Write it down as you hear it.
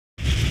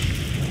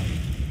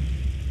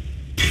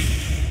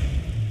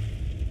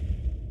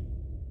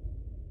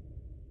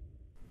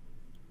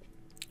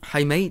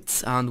Hi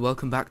mates, and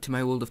welcome back to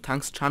my World of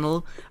Tanks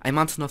channel. I'm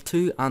Antonow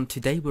too, and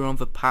today we're on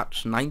the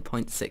patch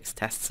 9.6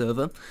 test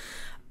server.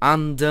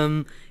 And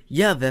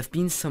yeah, there have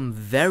been some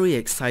very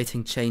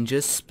exciting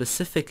changes.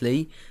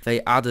 Specifically,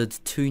 they added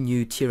two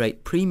new tier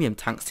 8 premium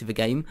tanks to the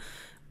game.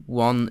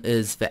 One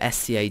is the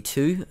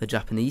SCA-2, a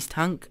Japanese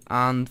tank,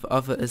 and the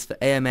other is the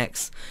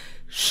AMX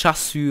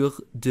Chasseur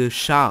de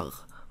Char,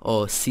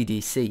 or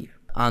CDC,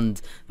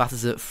 and that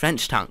is a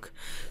French tank.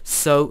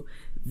 So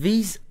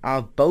these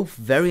are both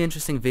very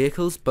interesting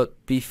vehicles,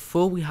 but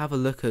before we have a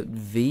look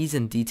at these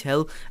in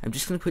detail, I'm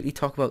just going to quickly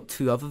talk about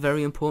two other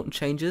very important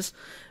changes.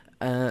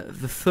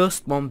 The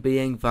first one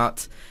being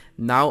that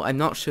now, I'm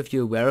not sure if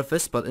you're aware of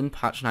this, but in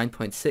patch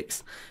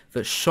 9.6,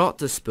 the shot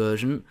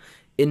dispersion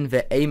in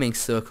the aiming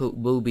circle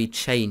will be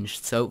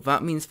changed. So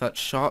that means that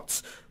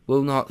shots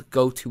will not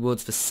go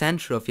towards the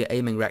center of your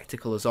aiming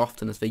reticle as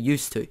often as they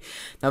used to.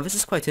 Now this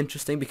is quite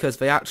interesting because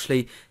they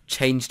actually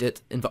changed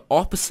it in the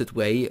opposite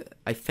way,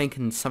 I think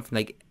in something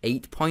like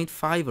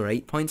 8.5 or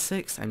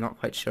 8.6, I'm not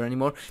quite sure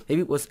anymore,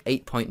 maybe it was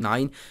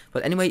 8.9,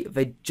 but anyway,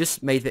 they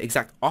just made the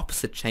exact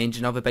opposite change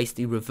and now they're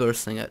basically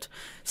reversing it.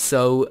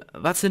 So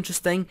that's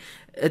interesting.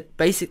 It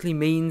basically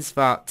means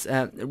that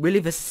really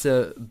this is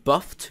a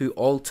buff to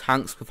all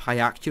tanks with high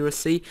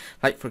accuracy,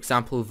 like for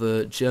example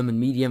the German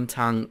medium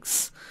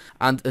tanks,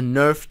 and a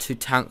nerf to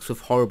tanks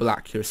with horrible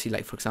accuracy,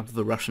 like for example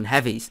the Russian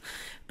heavies,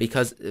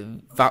 because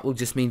that will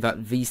just mean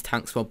that these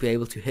tanks won't be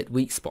able to hit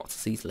weak spots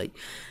as easily.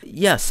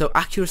 Yeah, so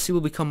accuracy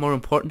will become more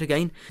important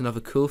again.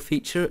 Another cool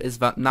feature is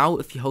that now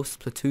if you host a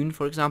platoon,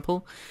 for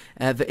example,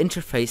 the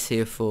interface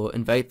here for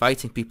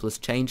inviting people has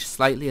changed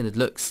slightly and it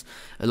looks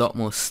a lot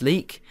more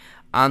sleek.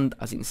 And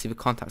as you can see, the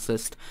contacts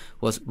list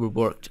was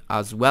reworked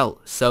as well.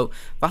 So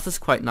that is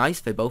quite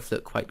nice. They both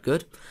look quite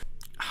good.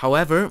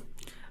 However,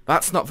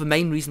 that's not the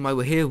main reason why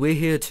we're here. We're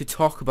here to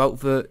talk about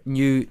the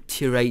new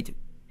tier 8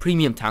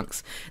 premium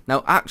tanks.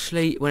 Now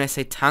actually, when I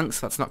say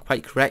tanks, that's not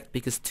quite correct,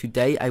 because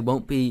today I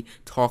won't be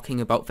talking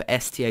about the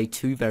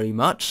STA-2 very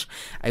much.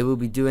 I will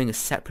be doing a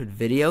separate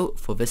video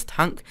for this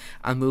tank,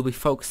 and we'll be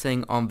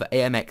focusing on the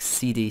AMX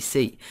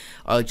CDC.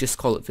 I'll just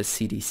call it the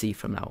CDC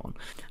from now on.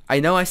 I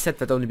know I said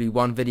there'd only be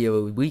one video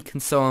a week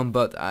and so on,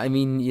 but I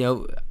mean, you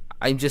know,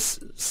 I'm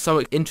just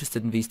so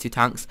interested in these two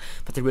tanks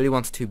that I really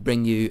wanted to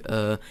bring you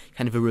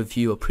kind of a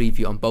review or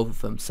preview on both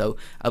of them. So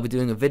I'll be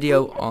doing a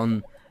video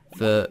on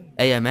the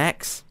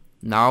AMX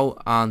now,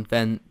 and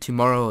then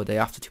tomorrow or day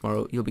after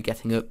tomorrow you'll be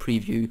getting a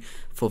preview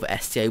for the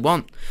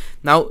STA-1.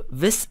 Now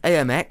this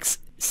AMX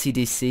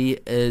CDC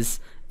is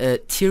a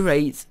tier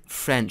 8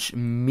 French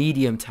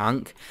medium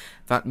tank.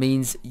 That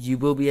means you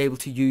will be able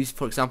to use,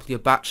 for example, your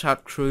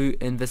Batchat crew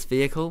in this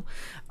vehicle,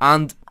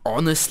 and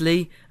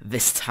honestly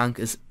this tank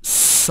is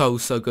so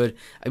good.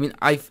 I mean,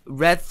 I've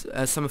read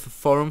some of the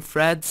forum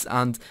threads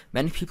and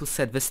many people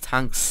said this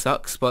tank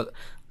sucks, but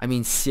I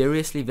mean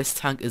seriously, this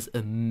tank is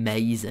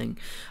amazing.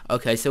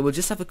 Okay, so we'll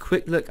just have a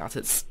quick look at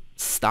its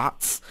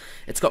stats.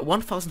 It's got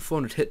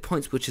 1,400 hit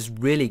points, which is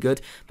really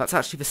good. That's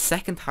actually the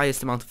second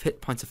highest amount of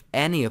hit points of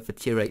any of the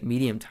tier 8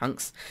 medium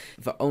tanks.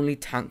 The only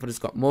tank that has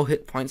got more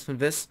hit points than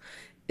this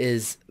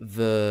is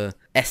the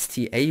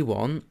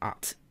STA-1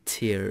 at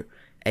tier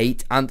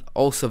 8, and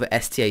also the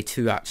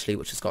STA-2 actually,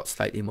 which has got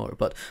slightly more,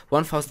 but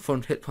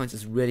 1,400 hit points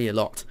is really a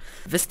lot.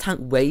 This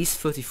tank weighs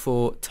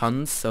 34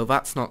 tons, so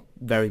that's not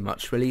very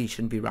much really. You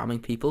shouldn't be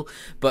ramming people,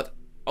 but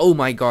oh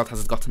my god,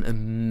 has it got an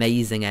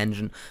amazing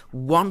engine.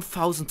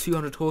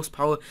 1,200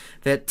 horsepower.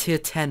 They're tier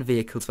 10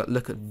 vehicles that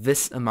look at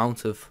this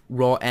amount of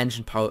raw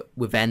engine power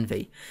with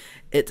envy.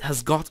 It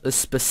has got a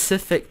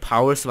specific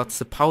power, so that's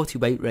a power to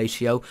weight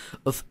ratio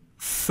of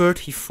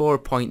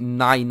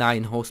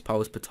 34.99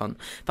 horsepower per ton.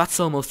 That's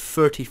almost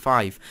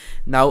 35.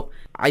 Now,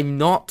 I'm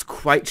not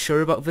quite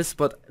sure about this,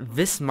 but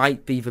this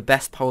might be the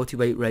best power to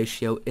weight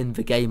ratio in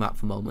the game at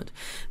the moment.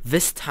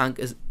 This tank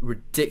is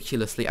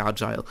ridiculously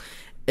agile.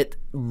 It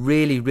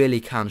really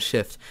can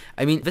shift.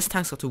 I mean, this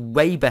tank's got a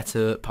way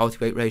better power to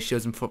weight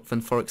ratios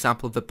than for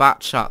example the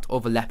Batchat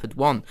or the Leopard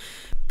 1,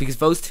 because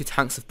those two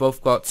tanks have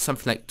both got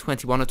something like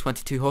 21 or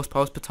 22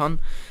 horsepower per ton,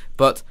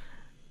 but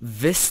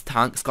this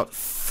tank's got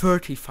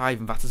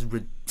 35, and that is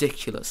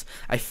ridiculous.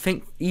 I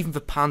think even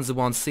the Panzer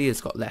 1C has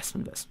got less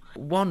than this.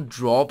 One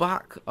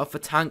drawback of the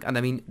tank, and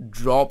I mean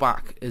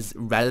drawback is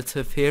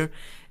relative here,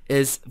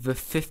 is the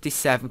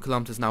 57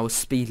 kilometers an hour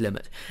speed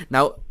limit.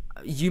 Now,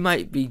 you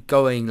might be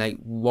going like,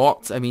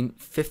 what? I mean,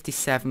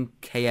 57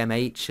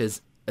 kmh is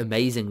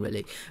amazing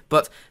really.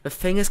 But the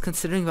thing is,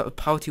 considering that the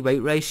power to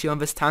weight ratio on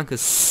this tank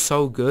is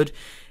so good,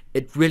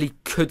 it really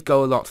could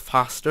go a lot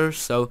faster,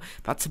 so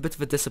that's a bit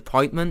of a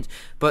disappointment.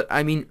 But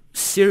I mean,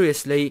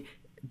 seriously,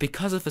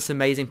 because of this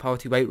amazing power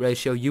to weight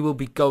ratio, you will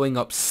be going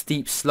up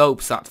steep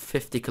slopes at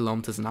 50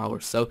 kilometers an hour,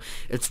 so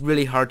it's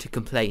really hard to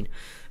complain.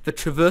 The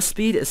traverse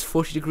speed is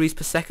 40 degrees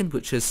per second,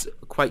 which is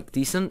quite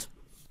decent.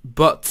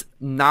 But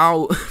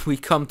now we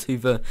come to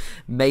the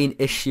main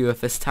issue of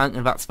this tank,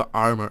 and that's the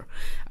armor.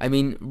 I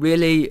mean,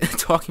 really,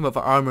 talking about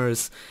the armor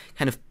is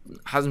kind of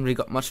hasn't really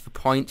got much of a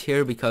point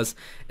here, because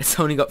it's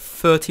only got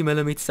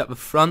 30mm at the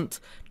front,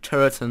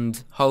 turret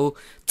and hull,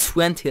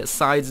 20 at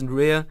sides and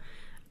rear,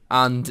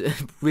 and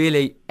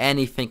really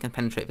anything can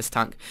penetrate this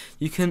tank.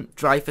 You can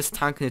drive this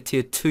tank in a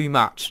tier 2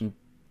 match and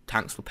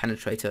tanks will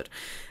penetrate it.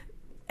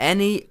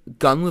 Any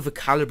gun with a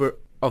caliber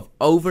of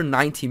over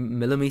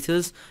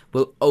 90mm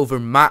will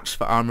overmatch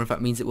the armor.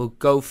 That means it will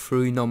go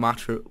through no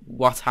matter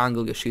what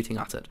angle you're shooting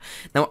at it.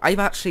 Now, I've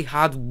actually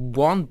had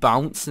one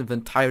bounce in the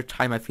entire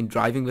time I've been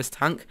driving this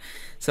tank,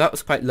 so that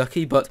was quite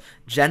lucky, but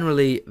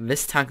generally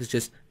this tank is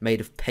just made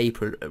of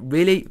paper.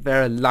 Really,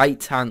 there are light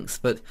tanks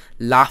that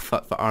laugh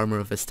at the armor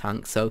of this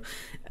tank, so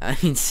I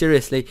mean,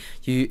 seriously,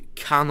 you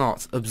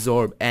cannot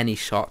absorb any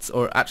shots,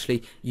 or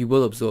actually you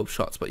will absorb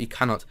shots, but you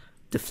cannot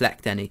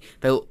deflect any.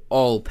 They'll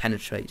all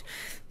penetrate.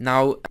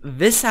 Now,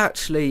 this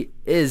actually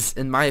is,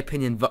 in my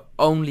opinion, the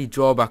only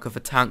drawback of a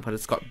tank that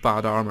it's got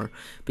bad armor,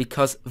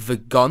 because the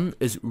gun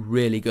is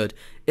really good.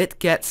 It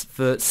gets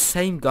the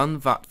same gun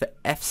that the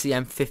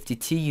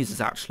FCM50T uses,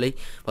 actually.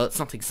 Well, it's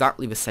not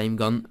exactly the same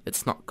gun,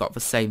 it's not got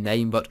the same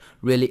name, but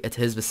really it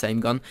is the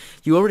same gun.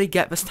 You already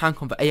get this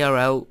tank on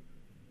the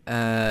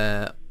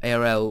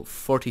ARL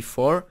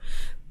 44,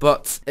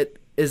 but it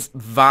is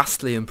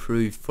vastly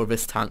improved for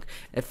this tank.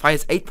 It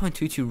fires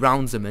 8.22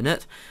 rounds a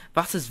minute.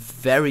 That is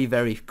very,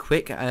 very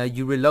quick.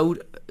 You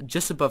reload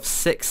just above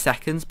 6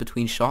 seconds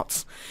between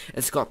shots.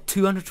 It's got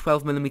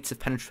 212mm of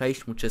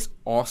penetration, which is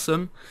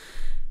awesome.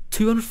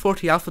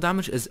 240 alpha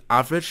damage is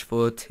average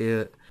for a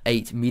tier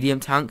 8 medium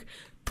tank.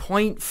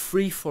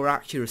 0.34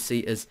 accuracy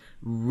is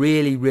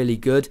really, really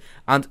good,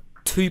 and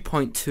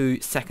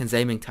 2.2 seconds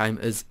aiming time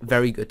is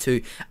very good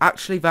too.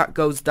 Actually, that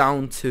goes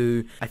down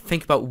to, I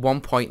think, about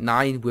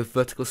 1.9 with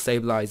vertical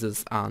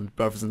stabilizers and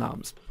brothers in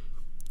arms.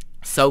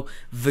 So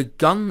the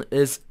gun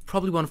is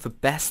probably one of the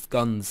best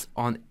guns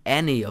on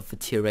any of the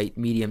tier 8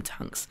 medium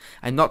tanks.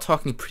 I'm not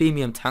talking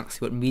premium tanks,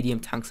 but medium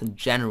tanks in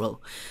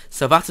general.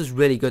 So that is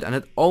really good, and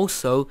it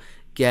also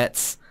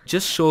gets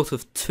just short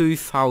of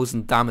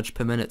 2000 damage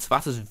per minute. So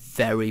that is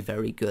very,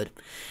 very good.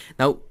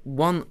 Now,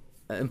 one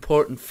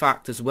important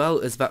fact as well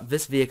is that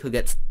this vehicle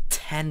gets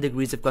 10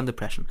 degrees of gun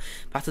depression.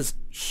 That is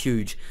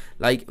huge.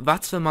 Like,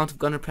 that's the amount of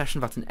gun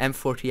depression that an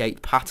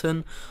M48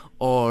 Patton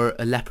or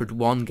a Leopard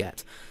 1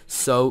 get.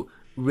 So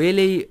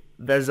really,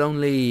 there's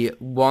only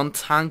one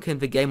tank in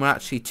the game, or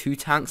actually 2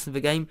 tanks in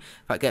the game,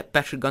 that get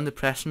better gun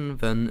depression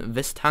than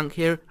this tank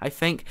here, I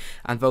think,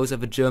 and those are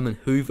the German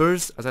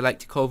Hoovers, as I like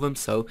to call them.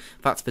 So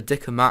that's the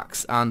Dicker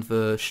Max and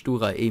the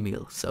Sturer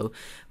Emil. So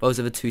those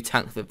are the 2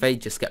 tanks that they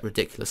just get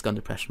ridiculous gun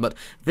depression, but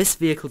this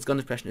vehicle's gun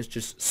depression is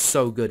just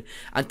so good,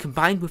 and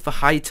combined with the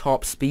high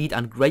top speed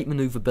and great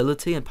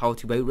maneuverability and power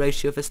to weight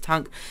ratio of this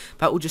tank,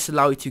 that will just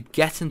allow you to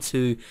get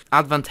into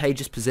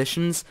advantageous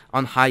positions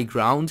on high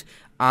ground,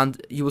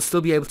 and you will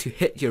still be able to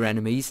hit your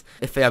enemies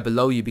if they are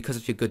below you because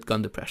of your good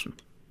gun depression.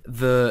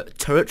 The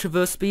turret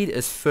traverse speed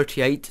is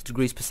 38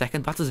 degrees per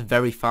second. That is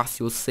very fast.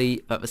 You will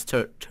see that this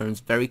turret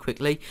turns very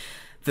quickly.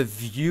 The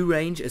view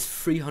range is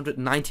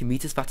 390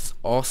 meters. That is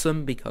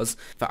awesome, because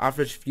the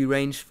average view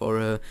range for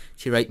a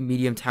tier 8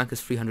 medium tank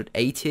is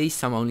 380.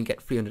 Some only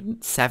get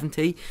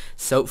 370.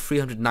 So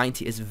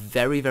 390 is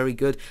very, very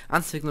good.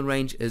 And signal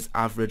range is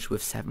average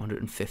with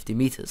 750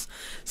 meters.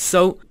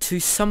 So to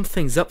sum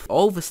things up,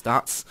 all the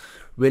stats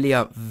really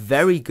are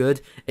very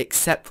good,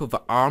 except for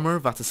the armor,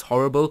 that is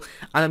horrible.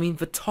 And I mean,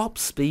 the top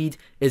speed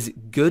is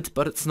good,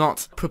 but it's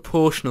not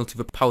proportional to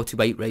the power to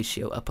weight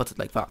ratio, I'll put it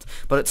like that,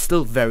 but it's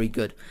still very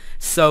good.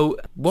 So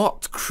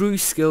what crew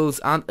skills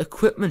and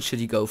equipment should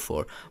you go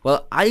for?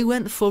 Well, I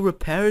went for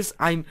repairs.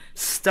 I'm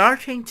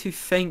starting to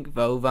think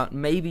though that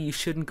maybe you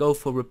shouldn't go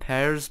for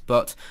repairs,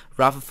 but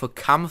rather for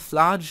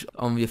camouflage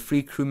on your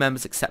 3 crew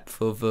members, except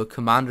for the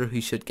commander,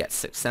 who should get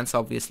 6th sense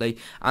obviously,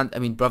 and I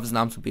mean, brothers in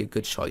arms would be a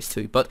good choice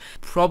too. But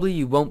probably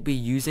you won't be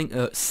using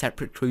a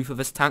separate crew for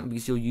this tank,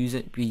 because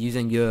you'll be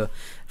using your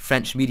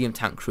French medium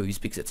tank crews,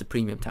 because it's a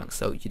premium tank,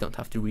 so you don't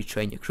have to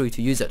retrain your crew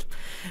to use it.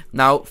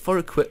 Now, for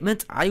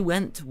equipment, I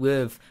went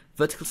with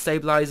vertical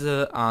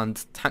stabilizer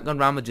and tank gun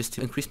rammer, just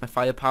to increase my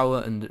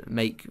firepower and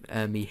make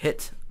me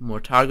hit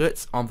more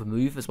targets on the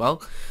move as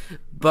well.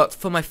 But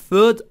for my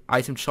third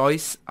item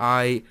choice,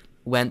 I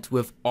went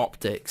with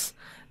optics.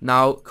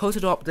 Now,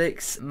 coated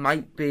optics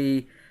might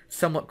be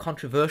somewhat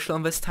controversial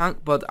on this tank,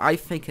 but I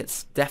think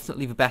it's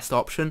definitely the best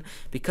option.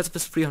 Because of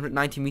this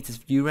 390 meters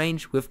view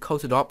range with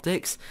coated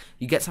optics,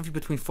 you get something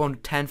between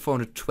 410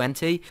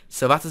 420,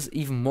 so that is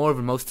even more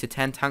than most tier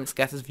 10 tanks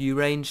get as view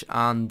range.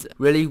 And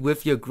really,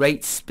 with your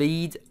great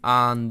speed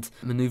and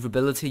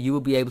maneuverability, you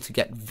will be able to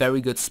get very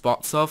good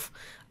spots off.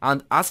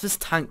 And as this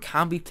tank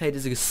can be played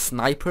as a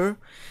sniper,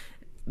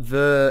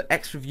 the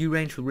extra view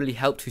range will really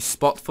help to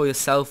spot for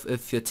yourself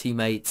if your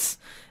teammates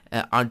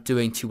aren't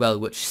doing too well,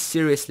 which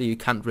seriously you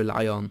can't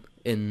rely on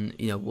in,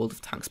 you know, World of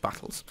Tanks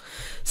battles.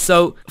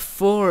 So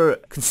for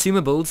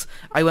consumables,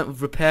 I went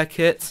with repair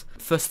kit,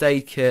 first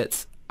aid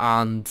kit,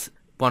 and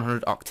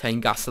 100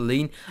 octane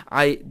gasoline.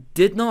 I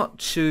did not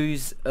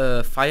choose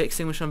a fire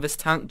extinguisher on this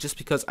tank just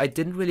because I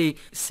didn't really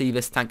see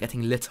this tank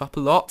getting lit up a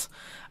lot,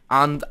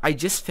 and I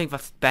just think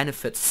that it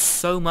benefits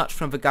so much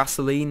from the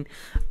gasoline.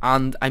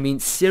 And I mean,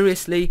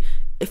 seriously,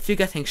 if you're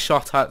getting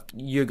shot at,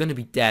 you're going to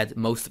be dead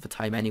most of the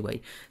time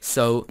anyway.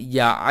 So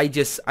yeah, I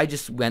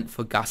just went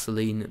for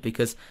gasoline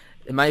because,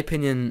 in my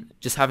opinion,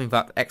 just having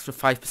that extra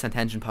 5%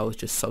 engine power is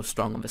just so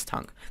strong on this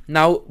tank.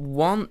 Now,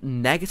 one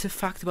negative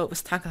fact about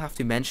this tank I have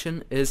to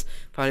mention is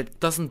that it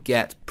doesn't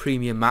get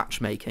premium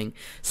matchmaking.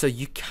 So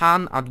you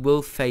can and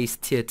will face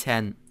tier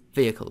 10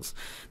 vehicles.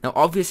 Now,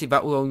 obviously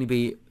that will only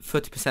be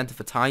 30% of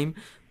the time,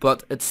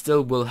 but it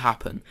still will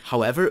happen.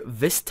 However,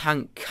 this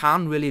tank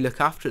can really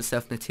look after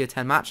itself in a tier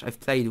 10 match.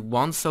 I've played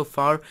one so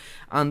far,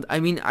 and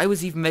I mean, I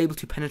was even able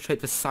to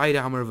penetrate the side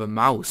armor of a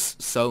mouse,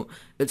 so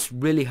it's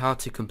really hard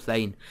to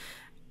complain.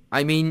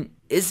 I mean,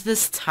 is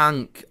this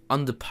tank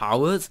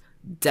underpowered?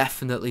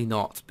 Definitely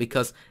not,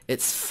 because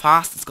it's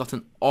fast, it's got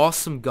an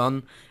awesome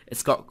gun,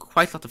 it's got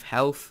quite a lot of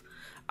health,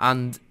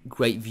 and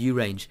great view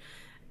range.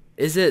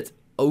 Is it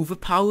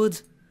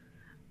overpowered?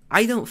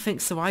 I don't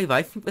think so either.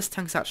 I think this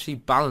tank's actually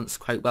balanced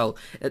quite well.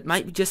 It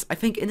might be just, I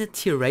think in a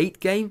tier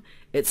 8 game,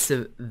 it's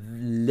a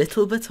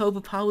little bit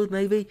overpowered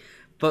maybe,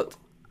 but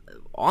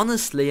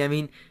honestly, I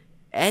mean,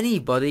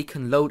 anybody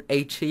can load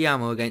HE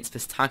ammo against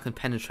this tank and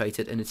penetrate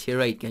it in a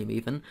tier 8 game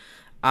even,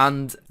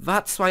 and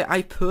that's why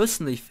I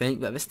personally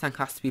think that this tank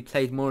has to be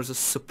played more as a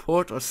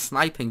support or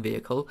sniping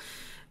vehicle.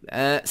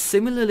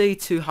 Similarly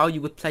to how you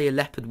would play a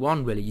Leopard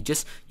 1 really, you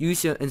just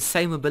use your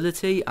insane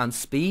mobility and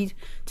speed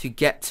to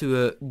get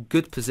to a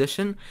good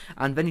position,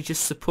 and then you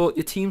just support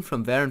your team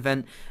from there, and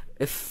then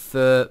if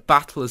the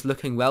battle is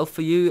looking well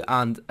for you,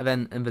 and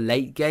then in the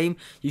late game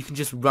you can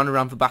just run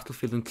around the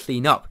battlefield and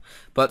clean up.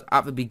 But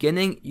at the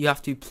beginning you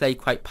have to play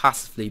quite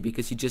passively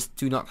because you just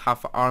do not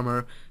have the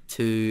armor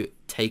to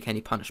take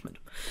any punishment.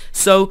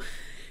 So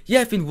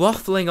yeah, I've been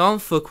waffling on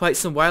for quite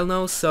some while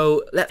now,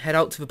 so let's head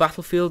out to the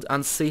battlefield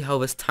and see how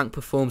this tank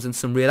performs in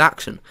some real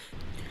action.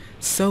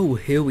 So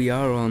here we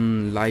are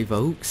on Live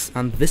Oaks,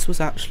 and this was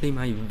actually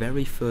my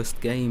very first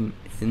game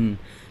in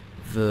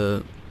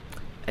the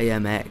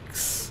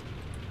AMX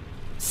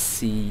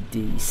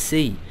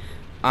CDC,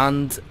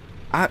 and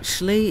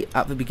actually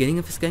at the beginning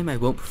of this game I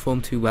won't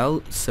perform too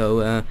well,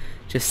 so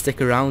just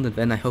stick around and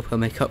then I hope I'll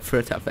make up for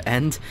it at the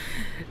end.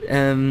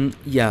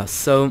 Yeah,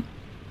 so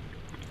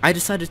I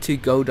decided to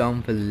go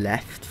down the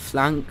left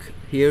flank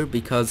here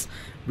because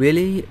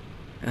really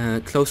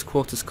close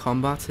quarters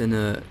combat in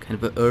a kind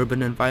of an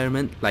urban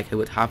environment like I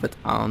would have it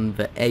on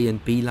the A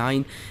and B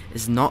line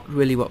is not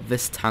really what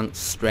this tank's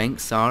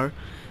strengths are,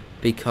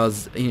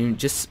 because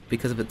just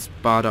because of its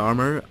bad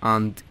armor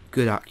and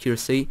good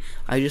accuracy,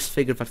 I just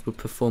figured that it would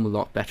perform a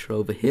lot better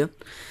over here.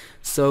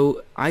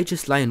 So I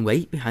just lie in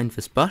wait behind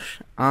this bush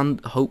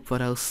and hope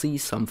that I'll see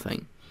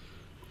something.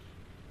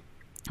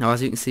 Now,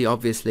 as you can see,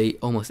 obviously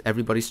almost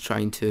everybody's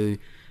trying to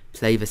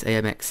play this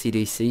AMX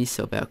CDC,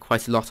 so there are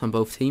quite a lot on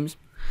both teams.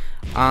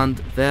 And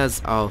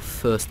there's our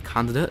first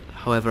candidate,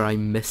 however I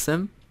miss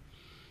him.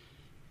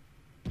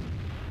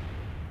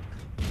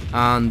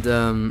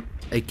 And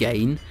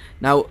again,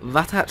 now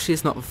that actually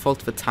is not the fault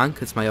of the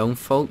tank, it's my own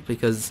fault,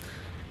 because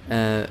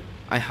I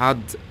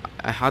had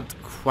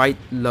quite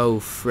low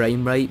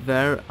frame rate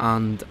there,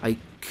 and I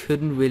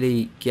couldn't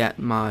really get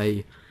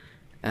my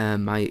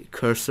my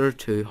cursor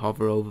to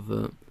hover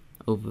over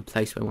the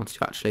place where I wanted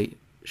to actually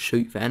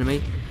shoot the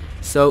enemy.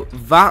 So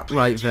that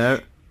right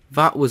there,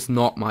 that was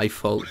not my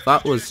fault.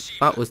 That was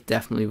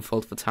definitely the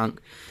fault of the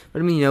tank.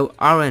 But I mean,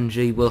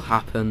 RNG will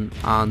happen,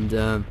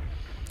 and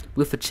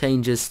with the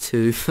changes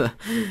to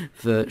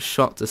the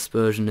shot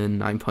dispersion in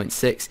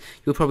 9.6,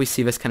 you'll probably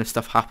see this kind of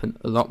stuff happen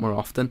a lot more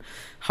often.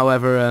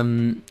 However,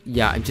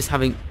 yeah, I'm just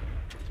having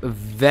a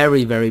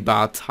very, very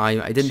bad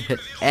time. I didn't hit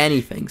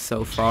anything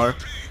so far,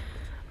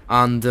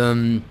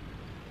 and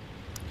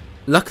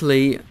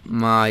luckily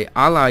my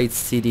allied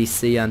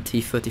CDC and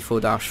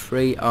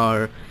T-34-3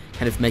 are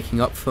kind of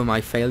making up for my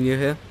failure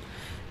here.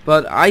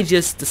 But I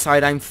just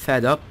decide I'm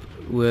fed up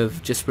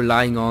with just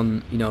relying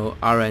on,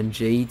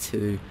 RNG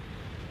to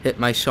hit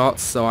my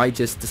shots, so I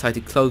just decide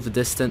to close the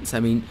distance. I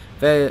mean,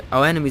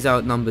 our enemies are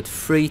outnumbered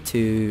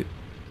 3-2,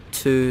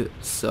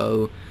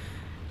 so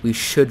we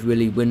should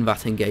really win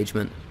that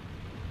engagement.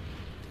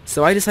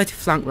 So I decide to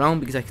flank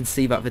round because I can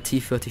see that the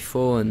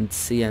T-34 and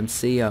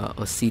CMC,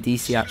 or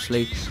CDC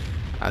actually,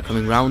 are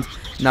coming round.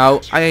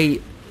 Now,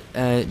 I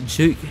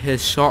juke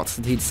his shots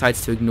and he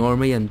decides to ignore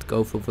me and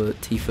go for the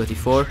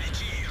T-34.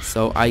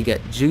 So I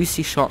get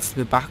juicy shots to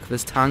the back of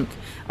his tank.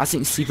 As you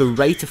can see, the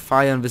rate of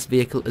fire on this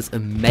vehicle is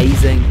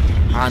amazing,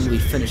 and we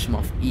finish him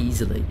off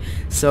easily.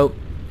 So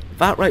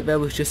that right there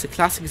was just a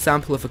classic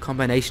example of a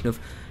combination of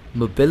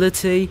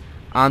mobility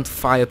and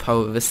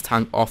firepower this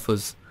tank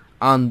offers.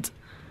 And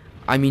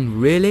I mean,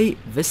 really,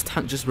 this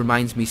tank just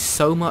reminds me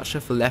so much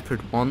of the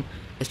Leopard 1.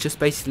 It's just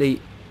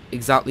basically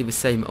exactly the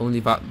same, only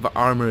that the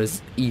armor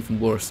is even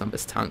worse on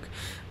this tank.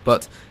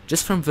 But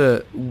just from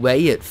the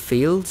way it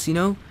feels,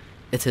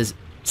 it is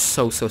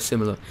so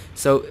similar.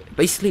 So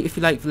basically, if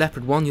you like the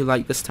Leopard 1, you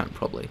like this tank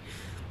probably.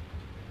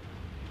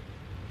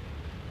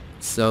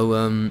 So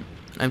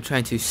I'm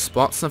trying to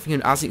spot something,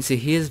 and as you can see,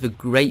 here's the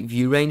great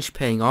view range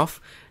paying off.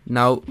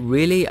 Now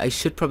really I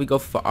should probably go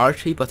for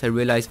archery, but I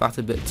realized that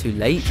a bit too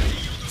late.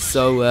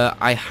 So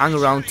I hang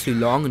around too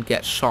long and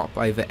get shot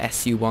by the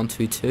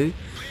SU-122.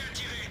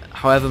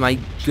 However, my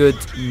good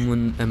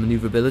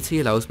maneuverability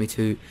allows me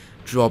to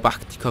draw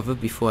back to cover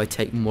before I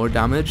take more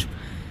damage.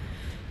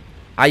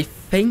 I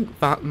think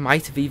that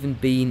might have even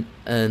been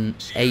an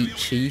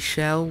HE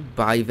shell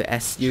by the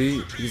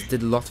SU, because it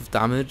did a lot of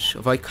damage.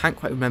 Although I can't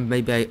quite remember,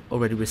 maybe I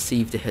already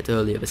received a hit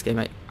earlier this game,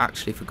 I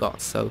actually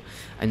forgot, so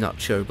I'm not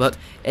sure. But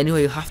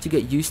anyway, you'll have to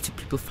get used to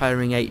people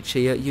firing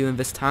HE at you in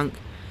this tank,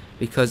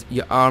 because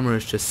your armor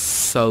is just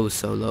so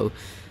low.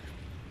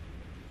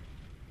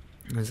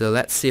 So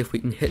let's see if we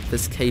can hit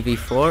this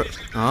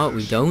KV4. Oh,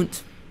 we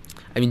don't.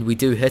 I mean, we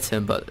do hit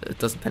him, but it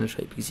doesn't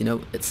penetrate because, you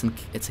know, it's a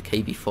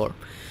KV4.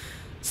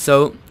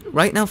 So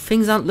right now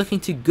things aren't looking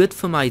too good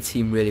for my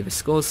team really. The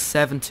score's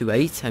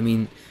 7-8. I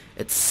mean,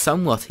 it's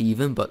somewhat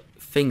even, but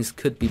things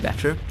could be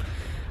better.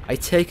 I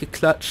take a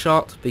clutch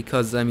shot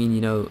because, I mean,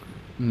 you know,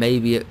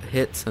 maybe it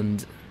hits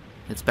and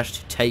it's better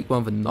to take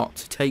one than not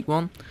to take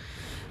one.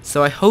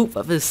 So I hope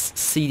that this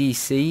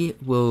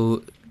CDC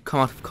will come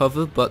out of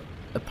cover, but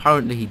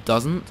apparently he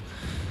doesn't.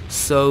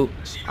 So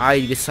I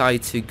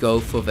decide to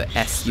go for the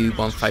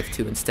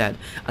SU-152 instead.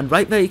 And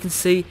right there you can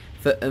see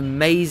the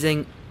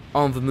amazing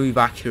on the move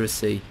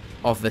accuracy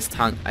of this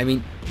tank. I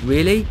mean,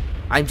 really,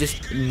 I'm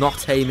just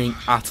not aiming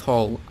at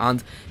all,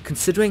 and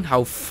considering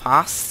how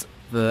fast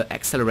the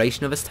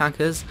acceleration of this tank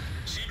is,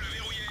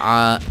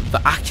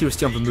 the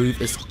accuracy on the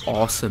move is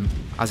awesome,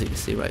 as you can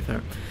see right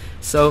there.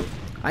 So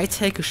I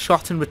take a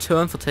shot in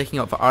return for taking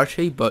out the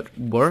archery, but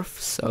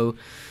worth. So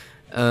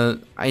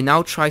I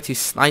now try to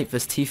snipe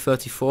this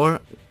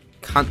T-34,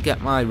 can't get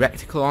my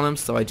reticle on him,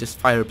 so I just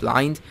fire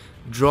blind,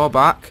 draw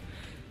back,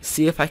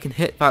 see if I can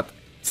hit that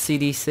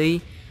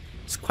CDC.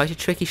 It's quite a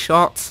tricky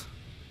shot,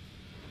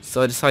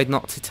 so I decide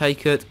not to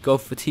take it, go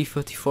for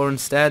T-34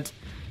 instead.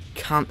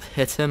 Can't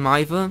hit him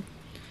either,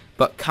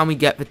 but can we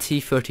get the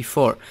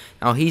T-34?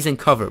 Now he's in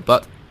cover,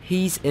 but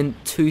he's in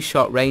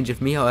 2-shot range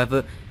of me.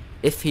 However,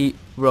 if he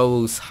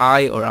rolls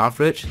high or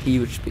average,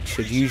 he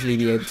should usually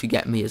be able to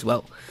get me as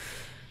well.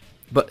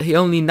 But he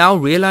only now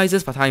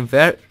realizes that I'm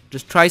there,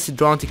 just tries to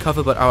draw into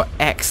cover, but our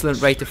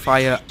excellent rate of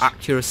fire,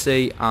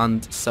 accuracy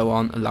and so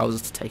on allows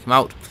us to take him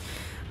out.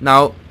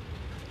 Now,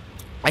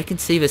 I can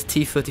see this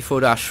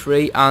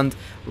T-34-3, and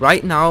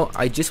right now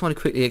I just want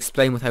to quickly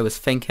explain what I was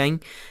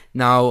thinking.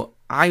 Now,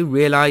 I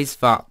realise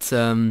that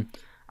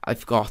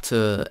I've got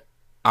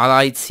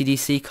allied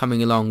CDC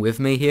coming along with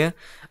me here,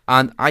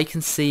 and I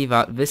can see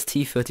that this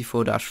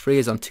T-34-3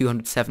 is on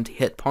 270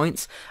 hit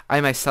points.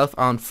 I myself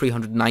are on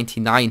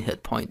 399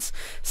 hit points.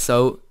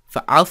 So,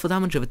 the alpha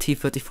damage of a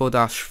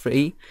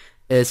T-34-3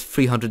 is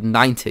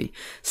 390.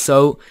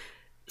 So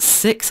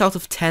 6 out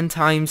of 10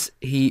 times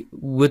he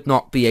would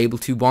not be able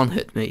to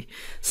one-hit me.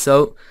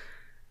 So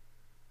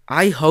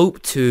I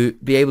hope to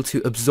be able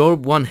to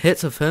absorb one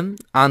hit of him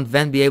and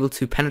then be able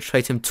to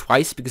penetrate him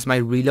twice, because my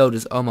reload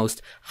is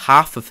almost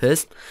half of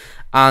his,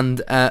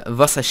 and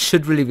thus I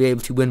should really be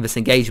able to win this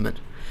engagement.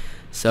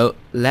 So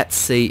let's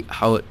see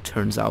how it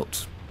turns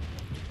out.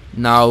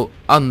 Now,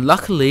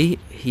 unluckily,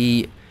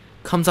 he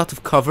comes out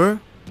of cover.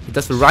 He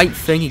does the right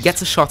thing, he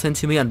gets a shot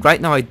into me, and right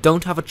now I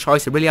don't have a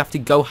choice. I really have to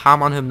go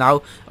ham on him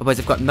now, otherwise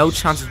I've got no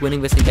chance of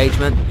winning this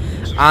engagement.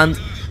 And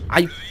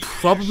I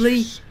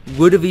probably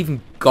would have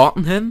even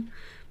gotten him,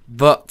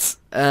 but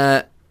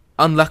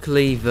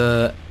unluckily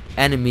the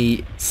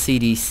enemy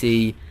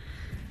CDC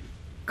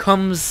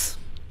comes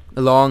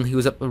along. He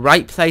was at the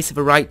right place at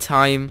the right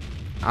time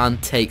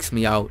and takes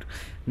me out.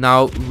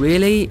 Now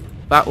really,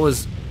 that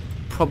was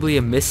probably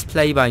a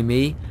misplay by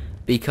me,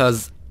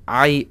 because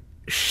I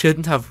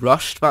shouldn't have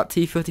rushed that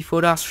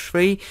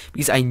T-34-3,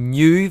 because I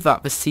knew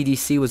that the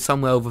CDC was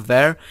somewhere over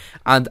there,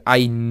 and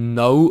I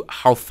know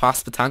how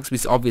fast the tank is,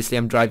 because obviously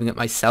I'm driving it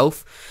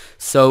myself.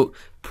 So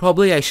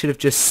probably I should have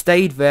just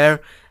stayed there.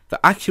 The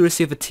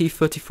accuracy of the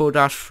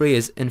T-34-3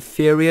 is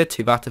inferior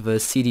to that of a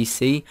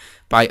CDC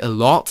by a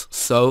lot,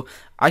 so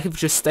I could have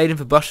just stayed in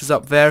the bushes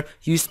up there,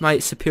 used my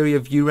superior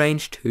view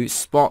range to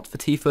spot the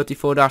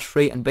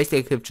T-34-3, and basically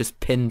I could have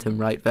just pinned him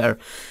right there.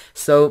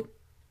 So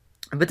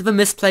a bit of a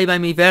misplay by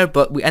me there,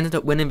 but we ended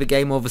up winning the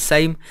game all the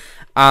same,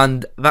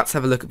 and let's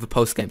have a look at the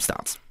post-game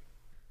stats.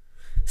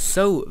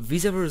 So,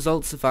 these are the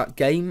results of that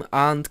game,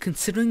 and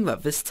considering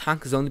that this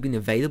tank has only been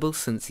available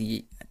since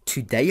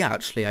today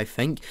actually, I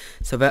think,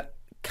 so there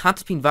can't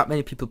have been that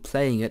many people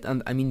playing it,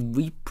 and I mean,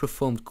 we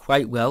performed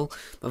quite well,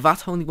 but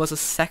that only was a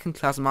second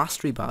class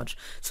mastery badge,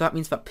 so that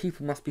means that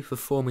people must be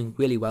performing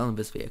really well in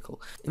this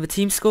vehicle. In the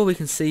team score we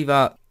can see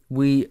that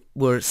we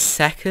were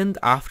second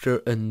after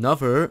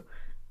another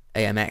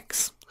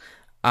AMX,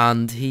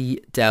 and he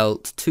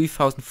dealt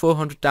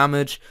 2,400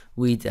 damage,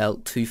 we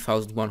dealt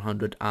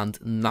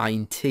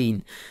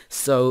 2,119.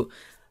 So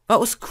that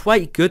was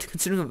quite good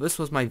considering that this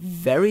was my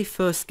very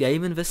first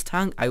game in this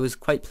tank. I was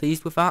quite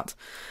pleased with that.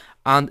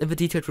 And in the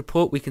detailed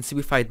report we can see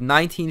we fired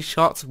 19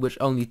 shots, which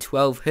only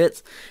 12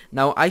 hit.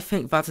 Now I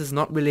think that is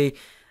not really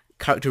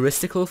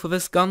characteristical for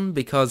this gun,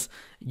 because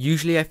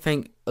usually I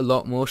think a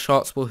lot more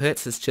shots will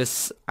hit. It's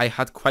just I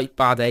had quite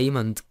bad aim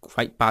and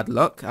quite bad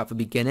luck at the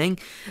beginning,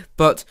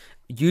 but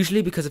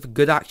usually because of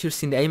good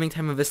accuracy and aiming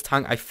time of this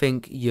tank, I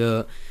think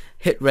your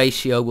hit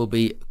ratio will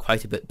be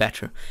quite a bit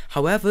better.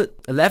 However,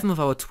 11 of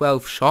our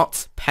 12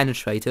 shots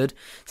penetrated,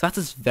 so that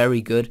is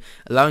very good,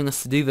 allowing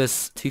us to do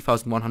this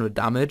 2,100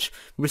 damage.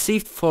 We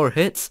received 4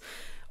 hits.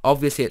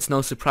 Obviously, it's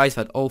no surprise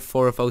that all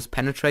 4 of those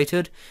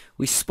penetrated.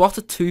 We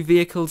spotted 2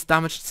 vehicles,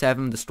 damaged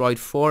 7, destroyed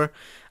 4,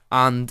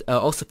 and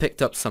also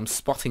picked up some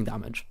spotting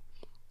damage.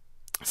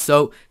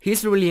 So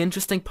here's the really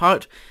interesting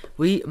part.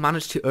 We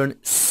managed to earn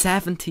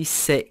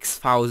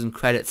 76,000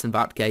 credits in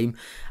that game,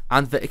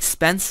 and the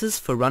expenses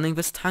for running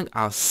this tank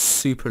are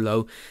super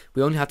low.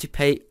 We only had to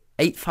pay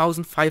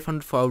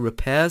 8,500 for our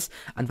repairs,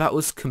 and that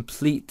was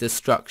complete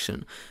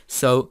destruction.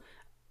 So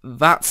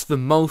that's the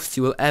most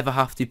you will ever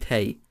have to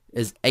pay,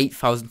 is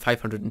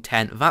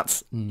 8,510.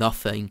 That's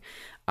nothing.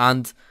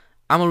 And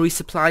ammo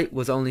resupply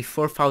was only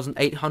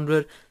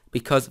 4,800,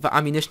 because the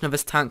ammunition of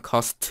this tank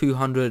cost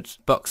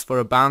 $200 for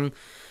a bang,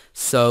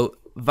 so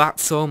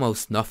that's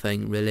almost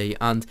nothing really,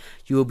 and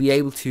you will be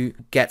able to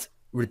get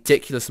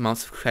ridiculous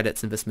amounts of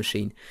credits in this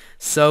machine.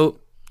 So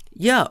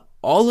yeah,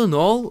 all in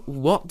all,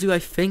 what do I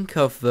think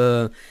of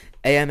the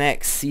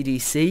AMX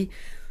CDC?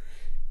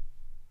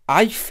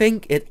 I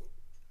think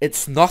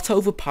it's not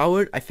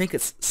overpowered. I think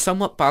it's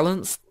somewhat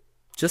balanced,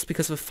 just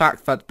because of the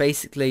fact that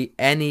basically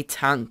any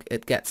tank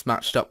it gets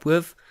matched up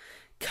with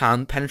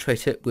can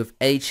penetrate it with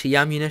HE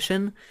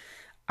ammunition,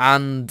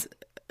 and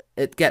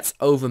it gets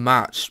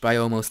overmatched by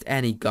almost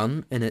any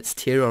gun in its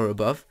tier or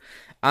above.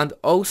 And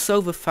also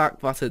the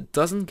fact that it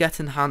doesn't get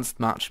enhanced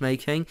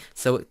matchmaking,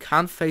 so it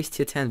can face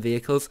tier 10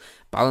 vehicles,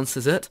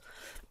 balances it.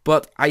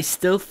 But I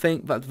still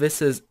think that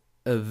this is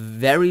a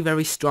very,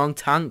 very strong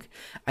tank.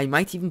 I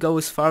might even go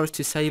as far as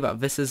to say that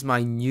this is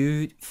my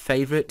new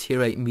favourite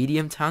tier 8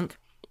 medium tank.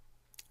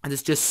 And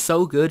it's just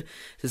so good.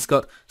 It's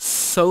got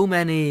so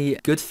many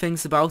good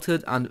things about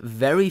it and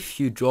very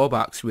few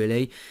drawbacks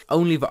really.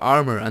 Only the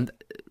armor, and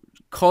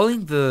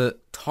calling the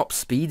top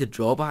speed a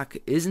drawback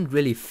isn't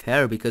really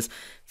fair, because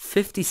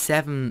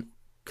 57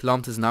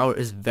 kilometers an hour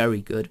is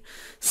very good.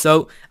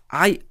 So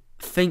I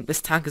think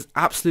this tank is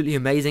absolutely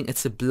amazing.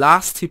 It's a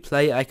blast to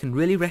play. I can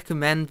really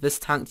recommend this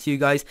tank to you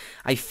guys.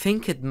 I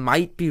think it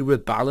might be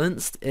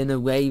rebalanced in a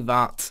way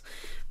that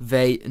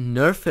they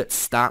nerf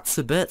its stats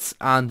a bit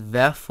and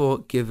therefore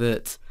give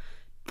it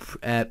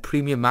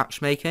premium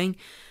matchmaking.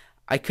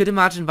 I could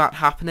imagine that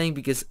happening,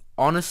 because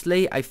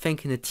honestly I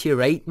think in a tier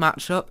 8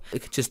 matchup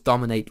it could just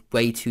dominate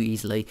way too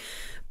easily.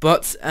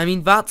 But I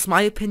mean, that's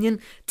my opinion.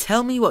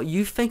 Tell me what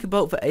you think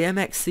about the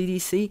AMX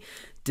CDC.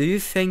 Do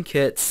you think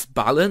it's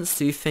balanced?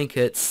 Do you think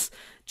it's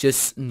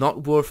just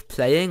not worth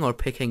playing or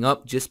picking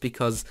up just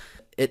because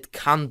it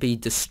can be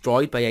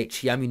destroyed by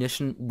HE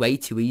ammunition way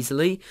too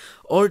easily?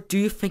 Or do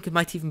you think it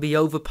might even be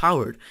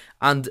overpowered?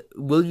 And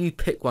will you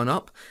pick one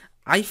up?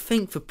 I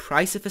think the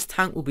price of this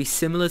tank will be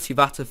similar to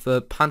that of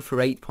the Panther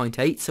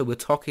 8.8, so we're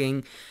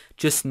talking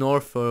just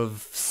north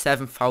of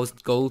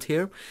 7,000 gold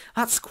here.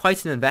 That's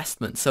quite an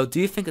investment, so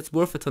do you think it's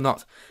worth it or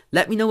not?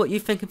 Let me know what you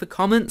think in the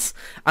comments,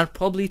 and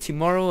probably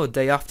tomorrow or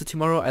day after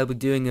tomorrow I'll be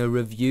doing a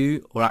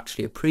review, or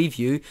actually a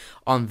preview,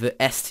 on the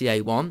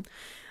STA1.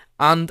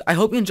 And I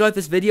hope you enjoyed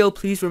this video.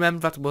 Please remember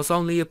that it was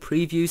only a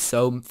preview,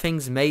 so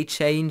things may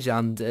change,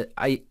 and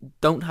I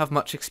don't have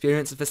much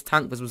experience with this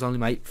tank. This was only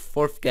my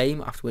 4th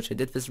game after which I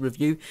did this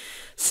review.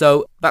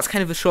 So that's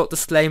kind of a short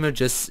disclaimer,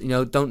 just, you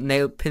know, don't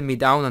pin me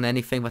down on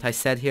anything that I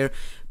said here.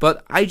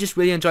 But I just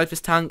really enjoyed this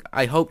tank.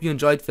 I hope you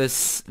enjoyed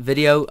this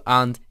video,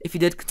 and if you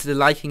did, consider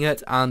liking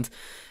it, and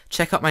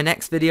check out my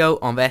next video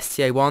on the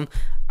STA1.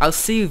 I'll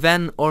see you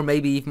then, or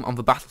maybe even on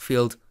the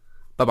battlefield.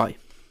 Bye bye.